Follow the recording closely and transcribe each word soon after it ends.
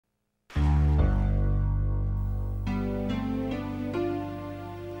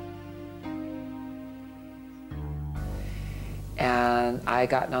And I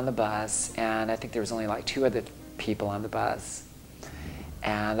gotten on the bus, and I think there was only like 2 other people on the bus.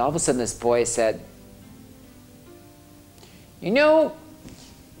 And all of a sudden this boy said, "You know,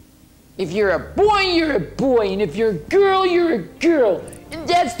 if you're a boy, you're a boy, and if you're a girl, you're a girl, and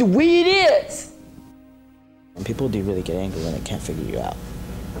that's the way it is." And people do really get angry when they can't figure you out.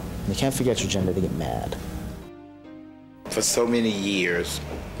 When they can't figure out your gender, they get mad. For so many years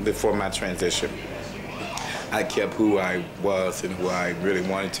before my transition, I kept who I was and who I really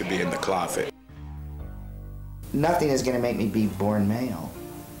wanted to be in the closet. Nothing is going to make me be born male.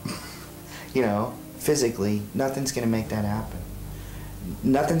 You know, physically, nothing's going to make that happen.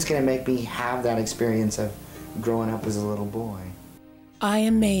 Nothing's going to make me have that experience of growing up as a little boy. I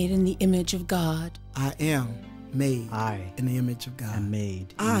am made in the image of God. I am made in the image of God. I am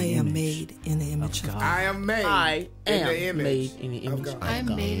made in the image of God. I am made in the image of God. I am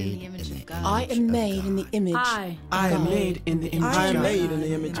made in the image of God. I am made in the image. I am made in the image of God. I am made in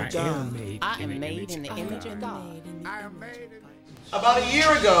the image of God. I am made in the image of God. About a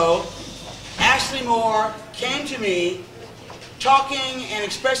year ago, Ashley Moore came to me talking and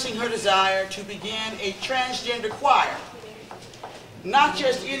expressing her desire to begin a transgender choir. Not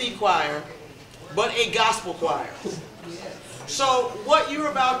just any choir, but a gospel choir. So what you're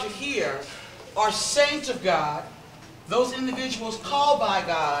about to hear are saints of God, those individuals called by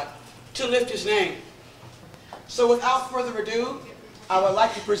God to lift His name. So without further ado, I would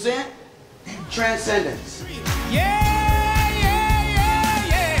like to present Transcendence.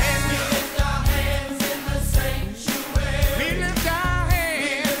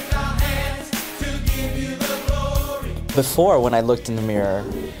 Before, when I looked in the mirror,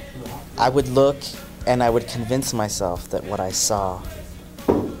 I would look and I would convince myself that what I saw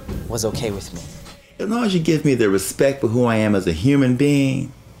was okay with me. As long as you give me the respect for who I am as a human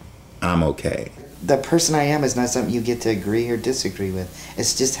being, I'm okay. The person I am is not something you get to agree or disagree with.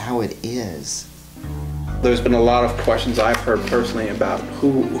 It's just how it is. There's been a lot of questions I've heard personally about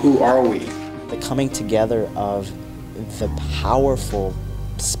who are we? The coming together of the powerful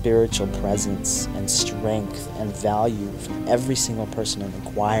spiritual presence and strength and value from every single person in the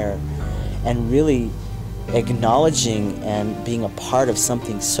choir, and really acknowledging and being a part of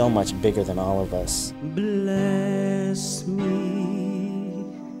something so much bigger than all of us. Bless me,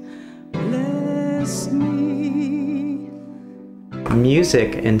 bless me.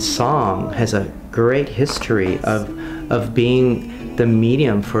 Music and song has a great history of being the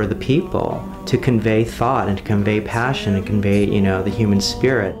medium for the people to convey thought and to convey passion and convey, you know, the human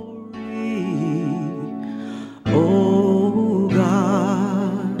spirit. Oh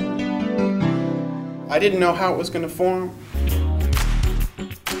God. I didn't know how it was going to form.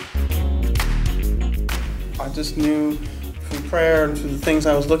 I just knew from prayer and through the things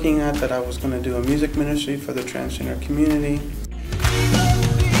I was looking at that I was going to do a music ministry for the transgender community.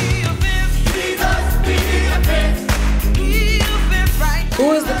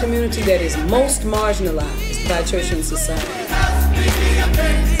 Who is the community that is most marginalized by church and society?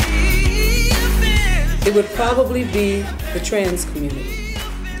 It would probably be the trans community.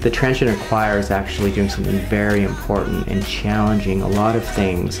 The transgender choir is actually doing something very important and challenging a lot of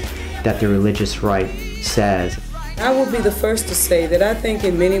things that the religious right says. I will be the first to say that I think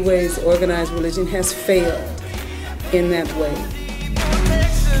in many ways organized religion has failed in that way.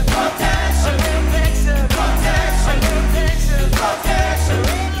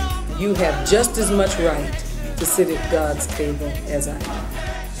 You have just as much right to sit at God's table as I do.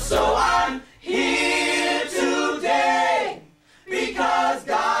 So I'm here today because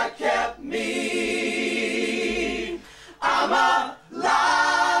God kept me. I'm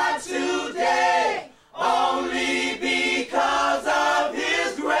alive today only because of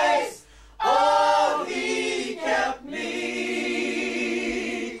His grace. Oh, He kept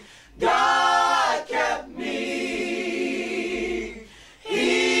me. God kept me.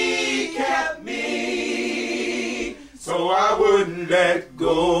 He kept me. So I wouldn't let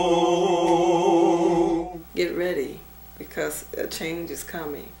go. Get ready, because a change is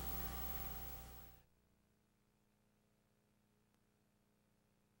coming.